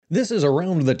This is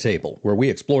Around the Table, where we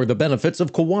explore the benefits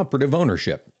of cooperative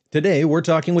ownership. Today, we're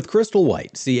talking with Crystal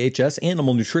White, CHS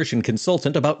Animal Nutrition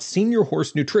Consultant, about senior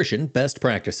horse nutrition best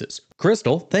practices.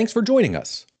 Crystal, thanks for joining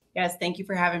us. Yes, thank you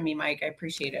for having me, Mike. I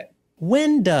appreciate it.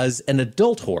 When does an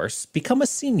adult horse become a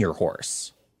senior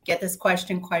horse? Get this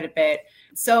question quite a bit.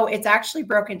 So it's actually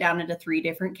broken down into three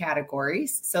different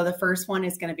categories. So the first one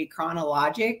is going to be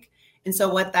chronologic. And so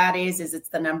what that is it's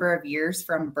the number of years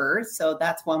from birth. So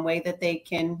that's one way that they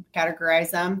can categorize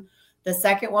them. The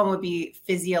second one would be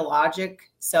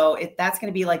physiologic. So that's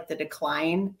going to be like the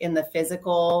decline in the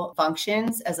physical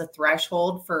functions as a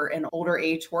threshold for an older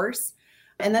age horse.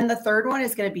 And then the third one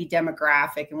is going to be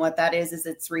demographic. And what that is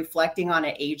it's reflecting on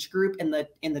an age group in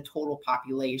the total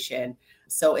population.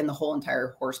 So in the whole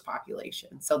entire horse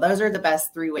population. So those are the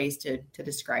best three ways to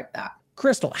describe that.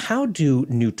 Crystal, how do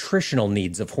nutritional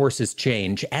needs of horses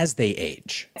change as they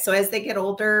age? So as they get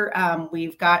older,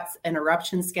 we've got an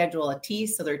eruption schedule of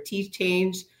teeth. So their teeth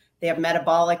change. They have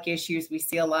metabolic issues. We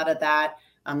see a lot of that.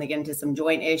 They get into some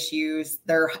joint issues.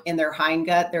 In their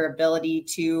hindgut, their ability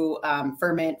to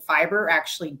ferment fiber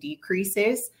actually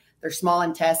decreases. Their small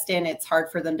intestine, it's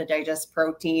hard for them to digest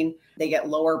protein. They get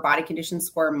lower body condition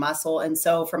score, muscle. And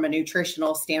so from a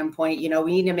nutritional standpoint, we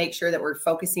need to make sure that we're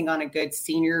focusing on a good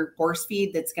senior horse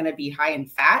feed that's going to be high in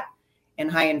fat and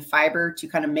high in fiber to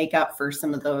kind of make up for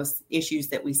some of those issues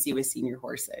that we see with senior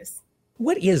horses.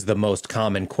 What is the most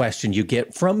common question you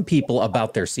get from people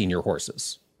about their senior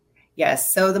horses?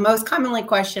 Yes. So the most commonly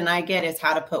question I get is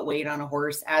how to put weight on a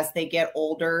horse as they get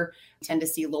older. We tend to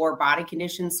see lower body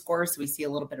condition scores. So we see a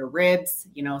little bit of ribs,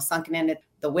 sunken in at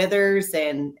the withers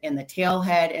and the tail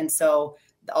head. And so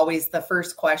always the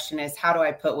first question is, how do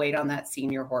I put weight on that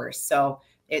senior horse? So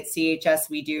at CHS,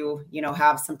 we do,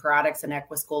 have some products in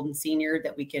Equus Golden Senior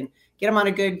that we can get them on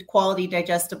a good quality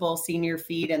digestible senior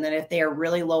feed. And then if they are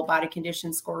really low body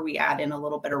condition score, we add in a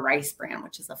little bit of rice bran,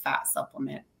 which is a fat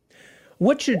supplement.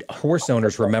 What should horse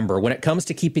owners remember when it comes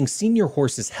to keeping senior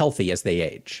horses healthy as they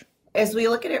age? As we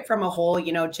look at it from a whole,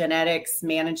 genetics,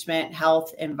 management,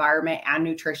 health, environment, and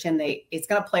nutrition, it's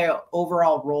going to play an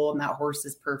overall role in that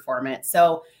horse's performance.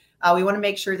 So we want to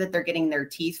make sure that they're getting their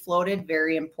teeth floated,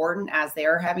 very important as they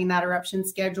are having that eruption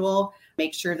schedule.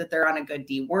 Make sure that they're on a good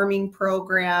deworming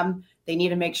program. They need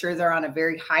to make sure they're on a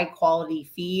very high quality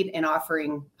feed and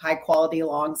offering high quality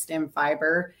long stem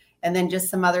fiber. And then just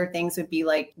some other things would be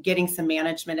like getting some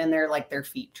management in there, like their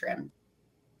feet trimmed.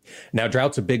 Now,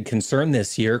 drought's a big concern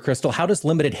this year. Crystal, how does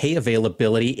limited hay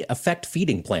availability affect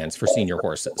feeding plans for senior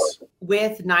horses?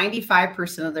 With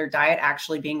 95% of their diet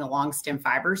actually being a long stem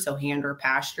fiber, so hand or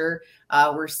pasture,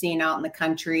 we're seeing out in the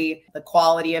country the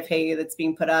quality of hay that's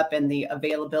being put up and the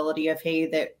availability of hay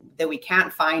that we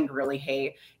can't find really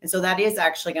hay. And so that is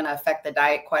actually going to affect the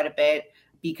diet quite a bit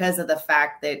because of the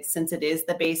fact that since it is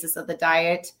the basis of the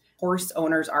diet, horse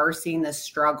owners are seeing this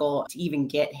struggle to even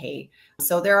get hay.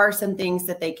 So there are some things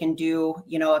that they can do,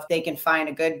 if they can find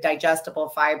a good digestible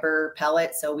fiber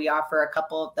pellet. So we offer a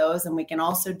couple of those, and we can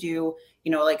also do,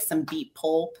 like some beet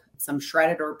pulp, some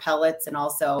shredded or pellets, and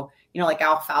also, like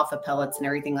alfalfa pellets and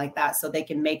everything like that. So they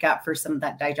can make up for some of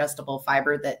that digestible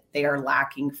fiber that they are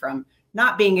lacking from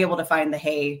not being able to find the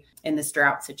hay in this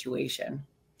drought situation.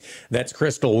 That's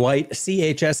Crystal White,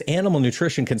 CHS Animal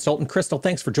Nutrition Consultant. Crystal,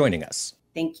 thanks for joining us.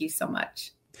 Thank you so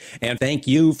much. And thank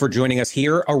you for joining us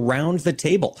here around the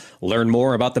table. Learn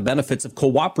more about the benefits of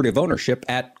cooperative ownership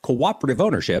at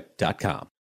cooperativeownership.com.